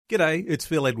G'day, it's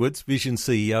Phil Edwards, Vision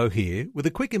CEO here, with a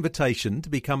quick invitation to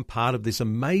become part of this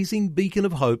amazing beacon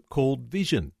of hope called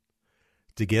Vision.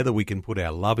 Together we can put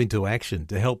our love into action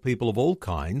to help people of all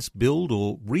kinds build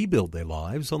or rebuild their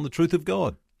lives on the truth of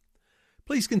God.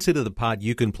 Please consider the part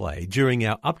you can play during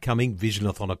our upcoming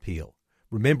Visionathon appeal,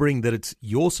 remembering that it's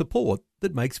your support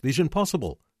that makes Vision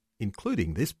possible,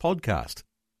 including this podcast.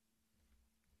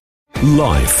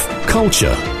 Life,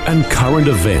 culture and current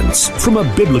events from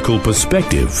a biblical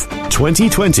perspective.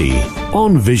 2020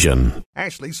 on Vision.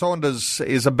 Ashley Saunders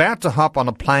is about to hop on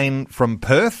a plane from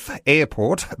Perth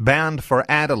Airport bound for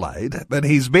Adelaide, but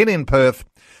he's been in Perth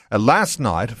last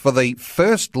night for the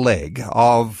first leg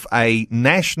of a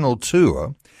national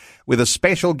tour with a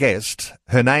special guest.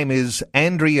 Her name is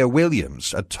Andrea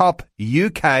Williams, a top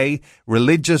UK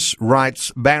religious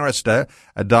rights barrister,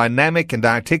 a dynamic and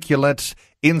articulate,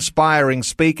 inspiring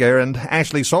speaker. And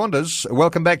Ashley Saunders,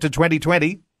 welcome back to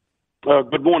 2020.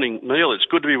 Good morning, Neil. It's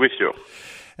good to be with you.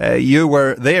 You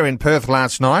were there in Perth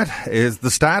last night. Is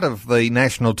the start of the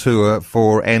national tour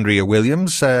for Andrea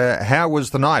Williams. How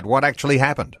was the night? What actually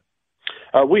happened?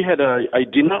 We had a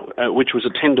dinner which was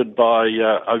attended by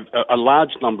a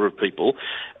large number of people,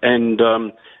 and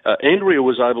Andrea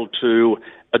was able to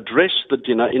address the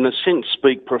dinner, in a sense,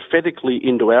 speak prophetically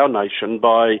into our nation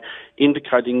by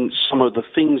indicating some of the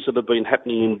things that have been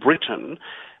happening in Britain.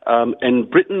 And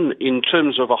Britain, in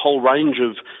terms of a whole range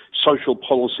of social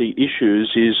policy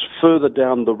issues, is further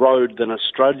down the road than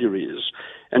Australia is.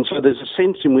 And so there's a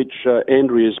sense in which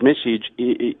Andrea's message,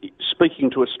 speaking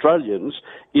to Australians,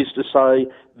 is to say,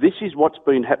 this is what's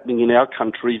been happening in our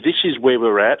country, this is where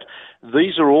we're at,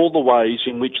 these are all the ways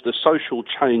in which the social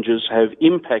changes have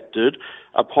impacted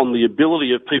upon the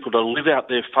ability of people to live out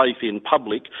their faith in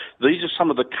public. These are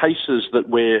some of the cases that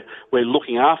we're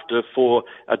looking after for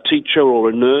a teacher or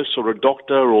a nurse or a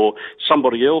doctor or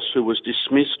somebody else who was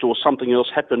dismissed or something else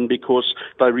happened because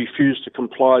they refused to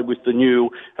comply with the new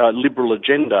liberal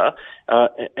agenda.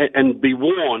 And be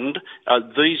warned,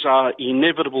 these are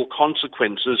inevitable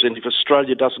consequences, and if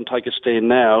Australia doesn't take a stand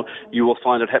now, you will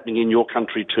find it happening in your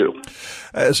country too.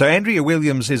 So Andrea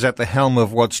Williams is at the helm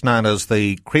of what's known as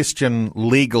the Christian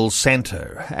Legal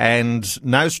Centre, and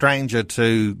no stranger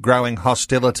to growing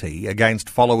hostility against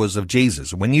followers of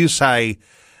Jesus. When you say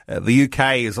the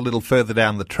UK is a little further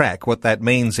down the track, what that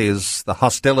means is the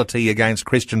hostility against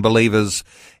Christian believers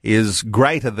is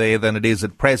greater there than it is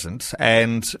at present,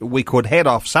 and we could head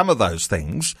off some of those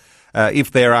things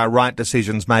if there are right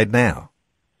decisions made now.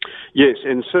 Yes,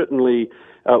 and certainly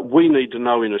we need to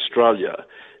know in Australia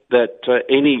that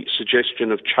any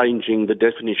suggestion of changing the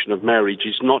definition of marriage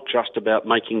is not just about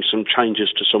making some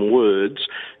changes to some words,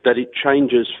 that it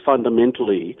changes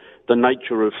fundamentally the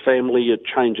nature of family, it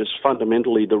changes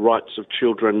fundamentally the rights of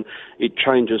children, it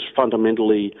changes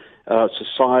fundamentally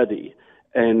society.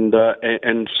 And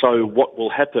so what will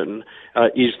happen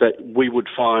is that we would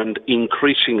find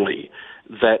increasingly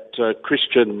that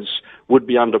Christians would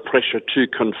be under pressure to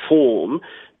conform,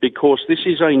 because this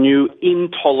is a new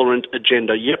intolerant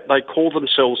agenda. Yep, they call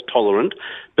themselves tolerant,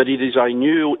 but it is a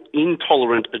new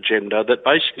intolerant agenda that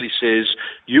basically says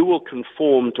you will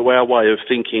conform to our way of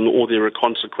thinking or there are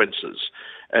consequences.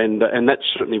 And that's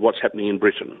certainly what's happening in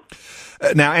Britain.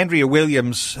 Now, Andrea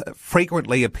Williams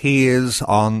frequently appears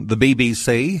on the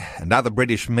BBC and other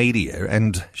British media,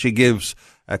 and she gives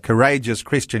a courageous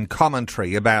Christian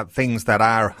commentary about things that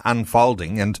are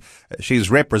unfolding, and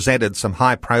she's represented some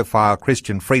high-profile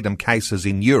Christian freedom cases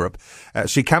in Europe.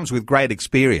 She comes with great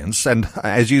experience and,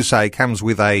 as you say, comes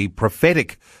with a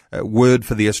prophetic word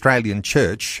for the Australian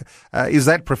church. Is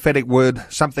that prophetic word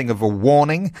something of a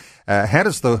warning? How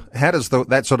does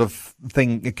that sort of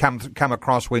thing come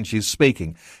across when she's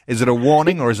speaking? Is it a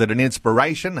warning or is it an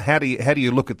inspiration? How do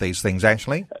you look at these things,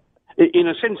 Ashley? In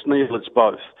a sense, Neil, it's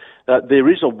both.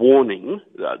 There is a warning,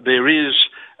 there is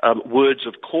words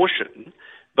of caution,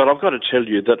 but I've got to tell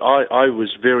you that I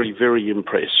was very, very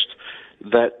impressed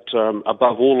that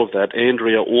above all of that,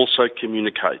 Andrea also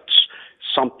communicates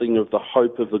something of the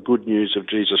hope of the good news of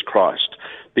Jesus Christ,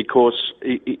 because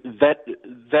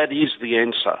that is the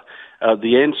answer.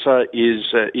 The answer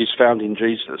is found in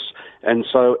Jesus. And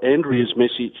so Andrea's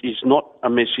message is not a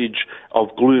message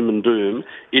of gloom and doom.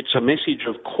 It's a message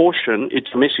of caution. It's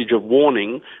a message of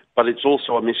warning, but it's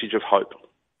also a message of hope.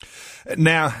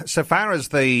 Now, so far as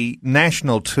the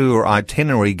national tour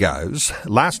itinerary goes,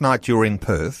 last night you were in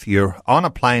Perth. You're on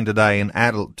a plane today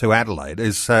to Adelaide.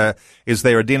 Is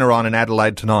there a dinner on in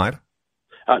Adelaide tonight?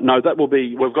 No, that will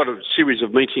be. We've got a series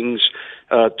of meetings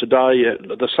today,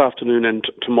 this afternoon, and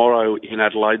tomorrow in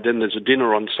Adelaide. Then there's a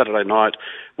dinner on Saturday night.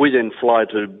 We then fly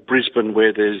to Brisbane,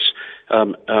 where there's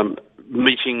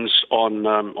meetings on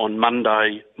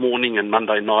Monday morning and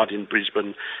Monday night in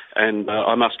Brisbane, and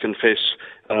I must confess,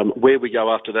 where we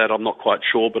go after that, I'm not quite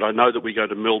sure, but I know that we go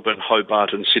to Melbourne,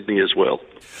 Hobart and Sydney as well.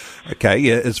 Okay,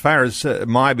 yeah, as far as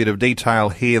my bit of detail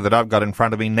here that I've got in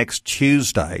front of me, next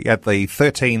Tuesday at the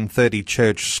 1330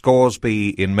 Church Scoresby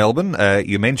in Melbourne,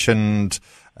 you mentioned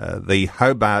the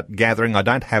Hobart gathering. I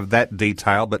don't have that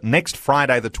detail, but next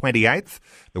Friday the 28th,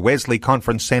 the Wesley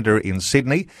Conference Centre in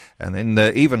Sydney, and then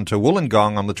even to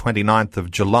Wollongong on the 29th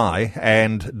of July,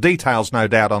 and details no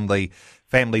doubt on the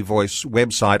Family Voice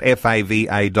website,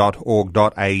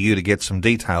 fava.org.au, to get some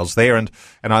details there. And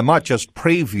I might just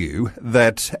preview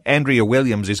that Andrea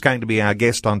Williams is going to be our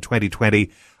guest on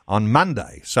 2020 on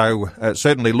Monday. So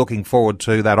certainly looking forward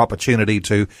to that opportunity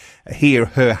to hear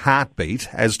her heartbeat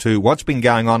as to what's been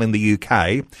going on in the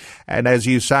UK. And as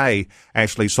you say,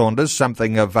 Ashley Saunders,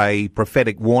 something of a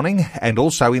prophetic warning and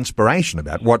also inspiration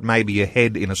about what may be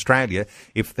ahead in Australia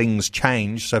if things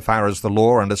change so far as the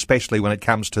law, and especially when it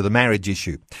comes to the marriage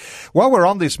issue. While we're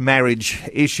on this marriage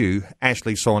issue,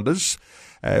 Ashley Saunders,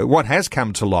 what has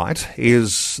come to light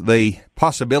is the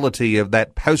possibility of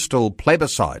that postal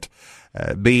plebiscite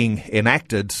being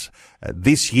enacted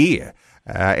this year.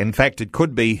 In fact, it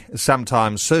could be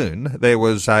sometime soon. There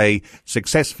was a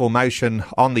successful motion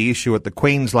on the issue at the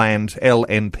Queensland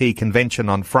LNP convention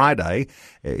on Friday.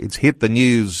 It's hit the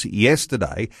news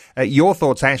yesterday. Your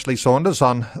thoughts, Ashley Saunders,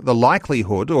 on the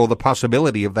likelihood or the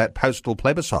possibility of that postal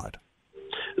plebiscite?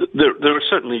 There are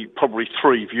certainly probably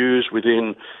three views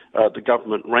within the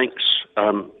government ranks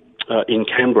in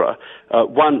Canberra.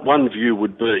 One view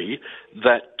would be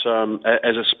that,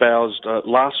 as espoused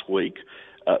last week,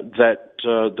 that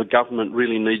the government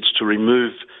really needs to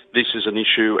remove this as an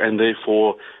issue and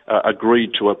therefore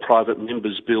agreed to a private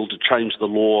member's bill to change the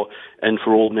law and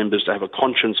for all members to have a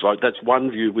conscience vote. That's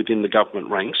one view within the government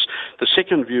ranks. The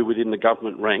second view within the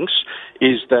government ranks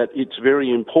is that it's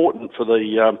very important for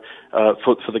the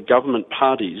government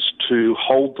parties to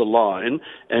hold the line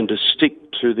and to stick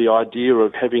to the idea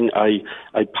of having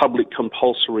a public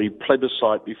compulsory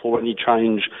plebiscite before any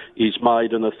change is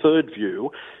made. And the third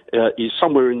view is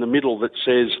somewhere in the middle that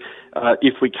says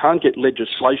if we can't get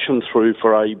legislation through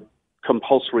for a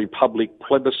compulsory public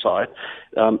plebiscite,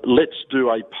 let's do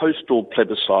a postal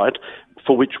plebiscite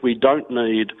for which we don't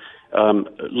need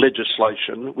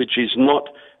legislation, which is not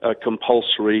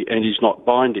compulsory and is not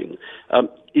binding.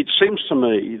 It seems to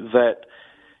me that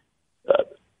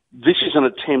this is an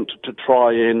attempt to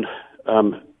try and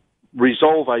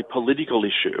resolve a political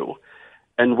issue,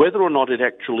 and whether or not it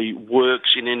actually works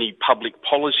in any public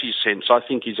policy sense, I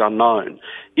think, is unknown.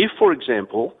 If, for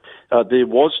example, there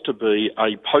was to be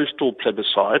a postal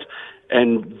plebiscite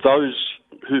and those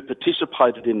who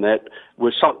participated in that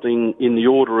were something in the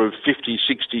order of 50,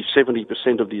 60,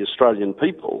 70% of the Australian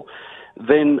people,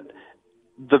 then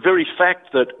the very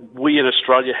fact that we in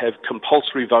Australia have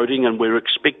compulsory voting and we're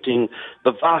expecting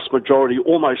the vast majority,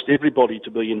 almost everybody, to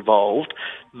be involved,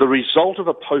 the result of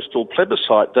a postal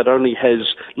plebiscite that only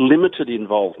has limited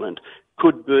involvement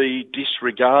could be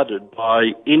disregarded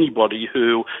by anybody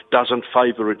who doesn't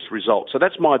favour its result. So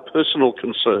that's my personal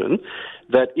concern,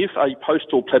 that if a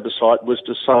postal plebiscite was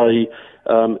to say,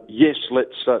 yes,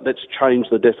 let's change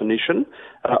the definition,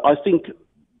 I think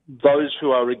those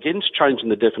who are against changing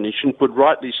the definition could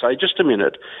rightly say, just a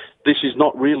minute, this is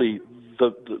not really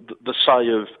the say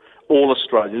of all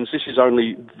Australians. This is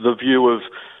only the view of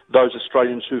those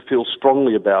Australians who feel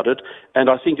strongly about it. And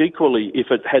I think equally, if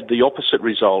it had the opposite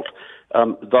result,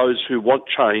 those who want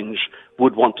change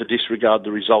would want to disregard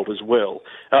the result as well.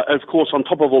 Of course, on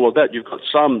top of all of that, you've got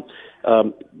some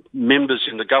members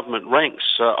in the government ranks.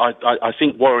 I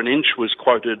think Warren Entsch was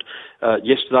quoted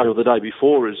yesterday or the day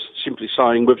before as simply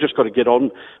saying, we've just got to get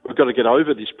on, we've got to get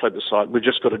over this plebiscite, we've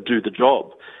just got to do the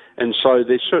job. And so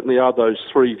there certainly are those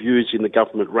three views in the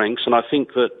government ranks, and I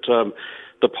think that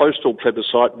the postal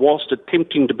plebiscite, whilst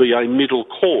attempting to be a middle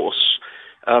course,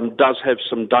 does have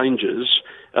some dangers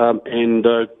and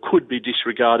could be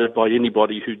disregarded by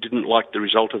anybody who didn't like the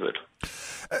result of it.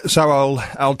 So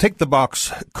I'll tick the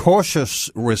box cautious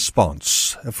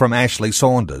response from Ashley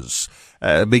Saunders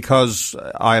because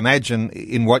I imagine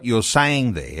in what you're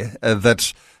saying there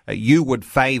that you would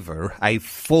favour a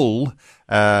full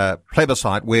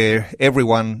plebiscite where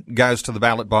everyone goes to the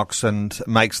ballot box and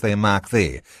makes their mark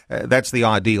there. That's the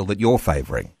ideal that you're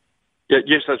favouring. Yeah,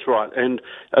 yes, that's right. And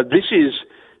this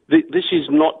is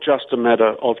not just a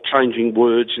matter of changing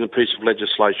words in a piece of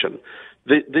legislation.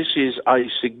 This is a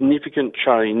significant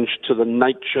change to the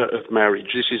nature of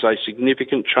marriage. This is a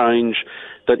significant change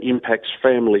that impacts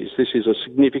families. This is a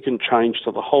significant change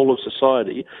to the whole of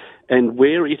society. And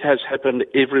where it has happened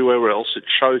everywhere else, it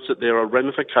shows that there are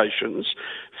ramifications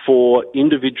for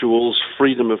individuals'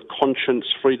 freedom of conscience,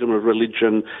 freedom of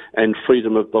religion, and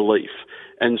freedom of belief.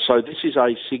 And so this is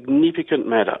a significant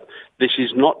matter. This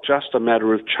is not just a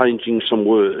matter of changing some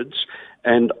words,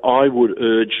 and I would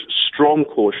urge strong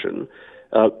caution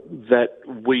that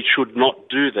we should not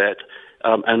do that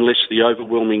unless the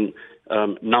overwhelming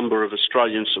number of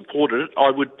Australians supported it.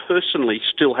 I would personally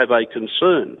still have a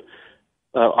concern.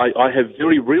 I have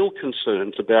very real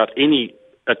concerns about any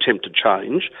attempt to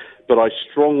change, but I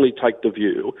strongly take the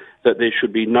view that there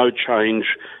should be no change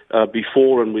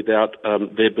before and without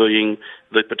there being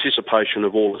the participation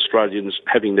of all Australians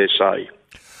having their say.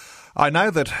 I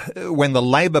know that when the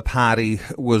Labor Party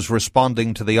was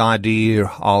responding to the idea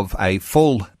of a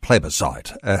full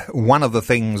plebiscite, one of the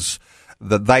things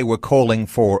that they were calling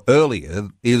for earlier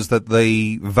is that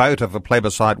the vote of a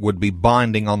plebiscite would be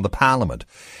binding on the Parliament.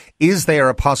 Is there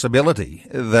a possibility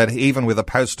that even with a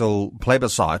postal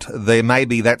plebiscite, there may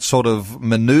be that sort of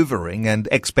manoeuvring and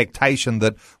expectation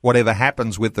that whatever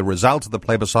happens with the result of the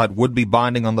plebiscite would be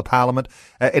binding on the Parliament?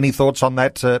 Any thoughts on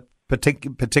that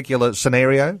particular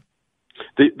scenario?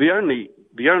 The only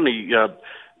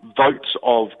votes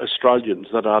of Australians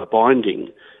that are binding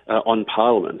on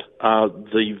Parliament are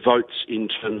the votes in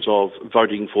terms of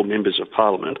voting for members of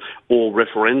Parliament or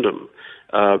referendum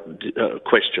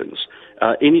questions.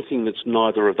 Anything that's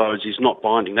neither of those is not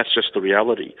binding. That's just the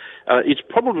reality. It's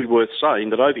probably worth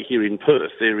saying that over here in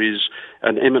Perth there is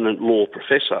an eminent law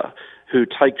professor who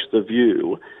takes the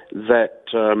view that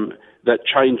that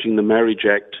changing the Marriage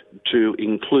Act to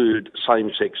include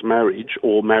same-sex marriage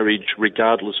or marriage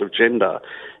regardless of gender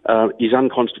is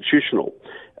unconstitutional.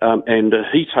 And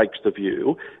he takes the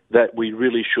view that we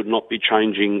really should not be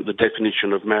changing the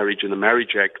definition of marriage in the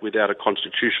Marriage Act without a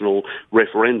constitutional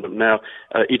referendum. Now,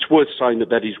 it's worth saying that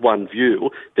that is one view.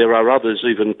 There are others,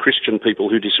 even Christian people,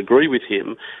 who disagree with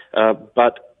him,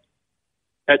 but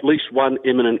at least one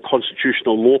eminent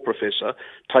constitutional law professor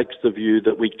takes the view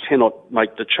that we cannot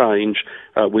make the change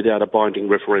without a binding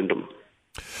referendum.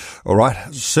 All right.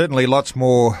 Certainly lots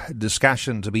more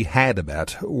discussion to be had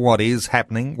about what is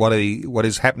happening, what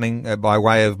is happening by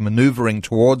way of manoeuvring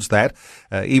towards that.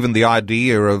 Even the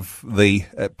idea of the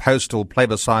postal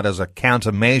plebiscite as a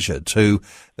countermeasure to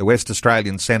the West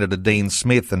Australian Senator Dean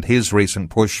Smith and his recent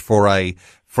push for a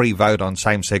free vote on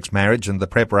same-sex marriage and the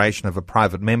preparation of a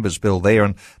private member's bill there,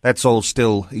 and that's all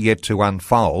still yet to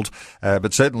unfold,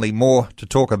 but certainly more to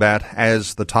talk about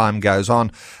as the time goes on.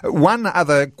 One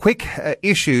other quick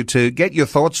issue to get your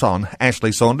thoughts on,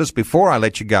 Ashley Saunders, before I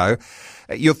let you go,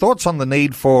 your thoughts on the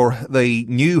need for the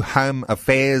new Home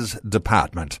Affairs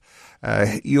Department.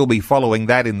 You'll be following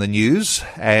that in the news,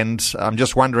 and I'm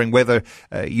just wondering whether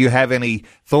you have any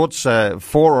thoughts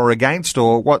for or against,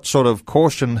 or what sort of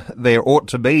caution there ought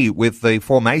to be with the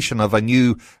formation of a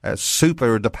new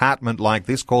super department like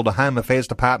this called a Home Affairs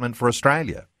Department for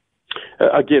Australia.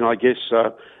 Again, I guess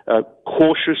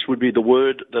cautious would be the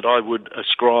word that I would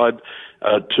ascribe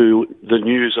to the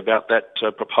news about that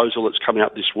proposal that's coming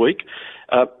out this week.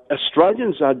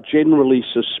 Australians are generally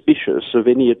suspicious of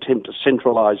any attempt to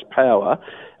centralise power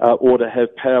or to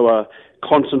have power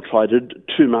concentrated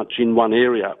too much in one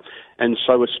area. And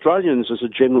so Australians as a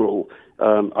general,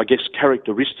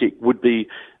 characteristic would be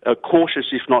cautious,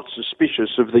 if not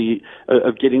suspicious, of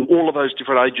getting all of those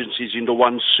different agencies into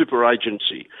one super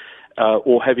agency.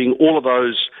 Or having all of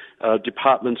those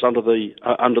departments under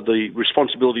the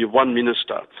responsibility of one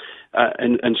minister,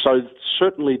 and so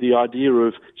certainly the idea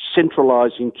of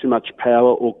centralising too much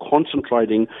power or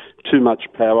concentrating too much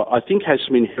power, I think, has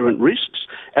some inherent risks.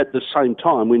 At the same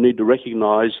time, we need to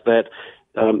recognise that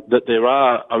there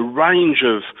are a range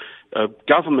of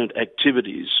government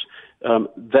activities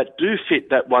that do fit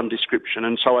that one description,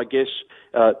 and so I guess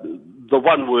the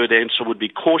one-word answer would be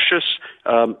cautious,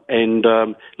 and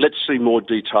let's see more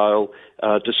detail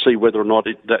to see whether or not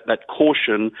that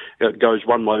caution goes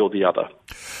one way or the other.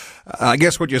 I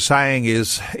guess what you're saying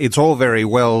is it's all very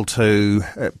well to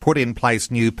put in place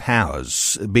new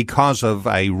powers because of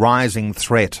a rising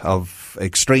threat of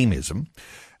extremism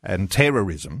and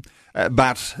terrorism.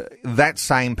 But that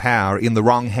same power in the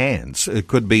wrong hands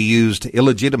could be used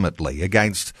illegitimately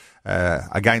against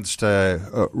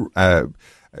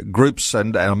groups,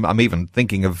 and I'm even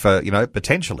thinking of,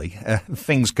 potentially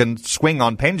things can swing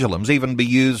on pendulums, even be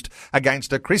used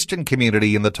against a Christian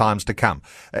community in the times to come.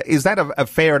 Is that a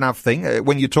fair enough thing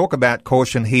when you talk about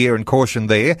caution here and caution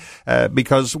there?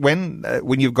 Because when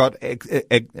you've got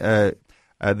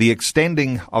the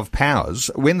extending of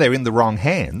powers, when they're in the wrong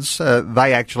hands,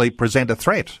 they actually present a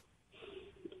threat.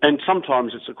 And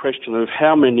sometimes it's a question of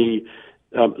how many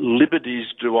liberties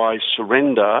do I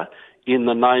surrender in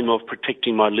the name of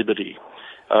protecting my liberty?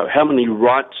 How many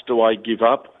rights do I give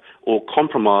up or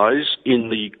compromise in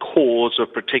the cause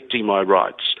of protecting my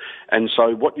rights? And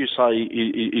so what you say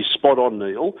is spot on,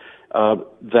 Neil,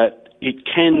 that it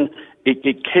can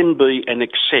be an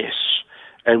excess,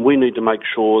 and we need to make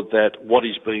sure that what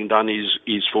is being done is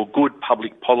for good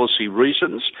public policy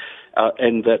reasons,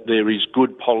 and that there is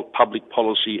good public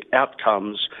policy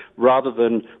outcomes rather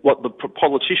than what the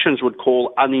politicians would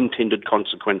call unintended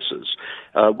consequences.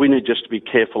 We need just to be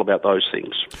careful about those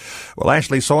things. Well,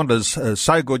 Ashley Saunders,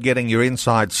 so good getting your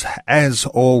insights as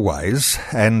always,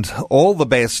 and all the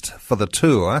best for the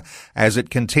tour as it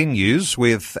continues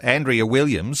with Andrea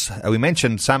Williams. We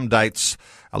mentioned some dates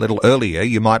a little earlier.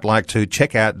 You might like to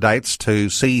check out dates to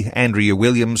see Andrea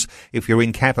Williams if you're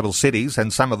in capital cities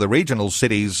and some of the regional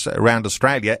cities around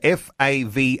Australia,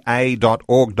 fava.org.au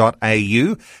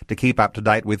to keep up to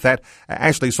date with that.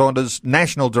 Ashley Saunders,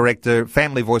 National Director,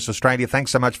 Family Voice Australia,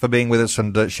 thanks so much for being with us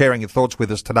and sharing your thoughts with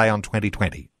us today on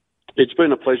 2020. It's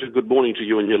been a pleasure. Good morning to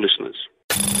you and your listeners.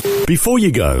 Before you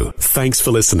go, thanks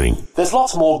for listening. There's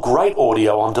lots more great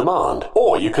audio on demand,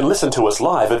 or you can listen to us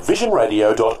live at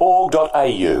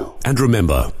visionradio.org.au. And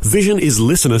remember, Vision is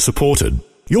listener supported.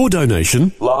 Your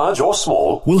donation, large or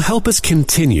small, will help us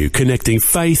continue connecting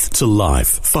faith to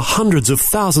life for hundreds of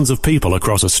thousands of people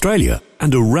across Australia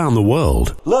and around the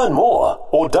world. Learn more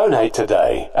or donate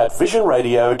today at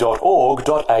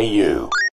visionradio.org.au.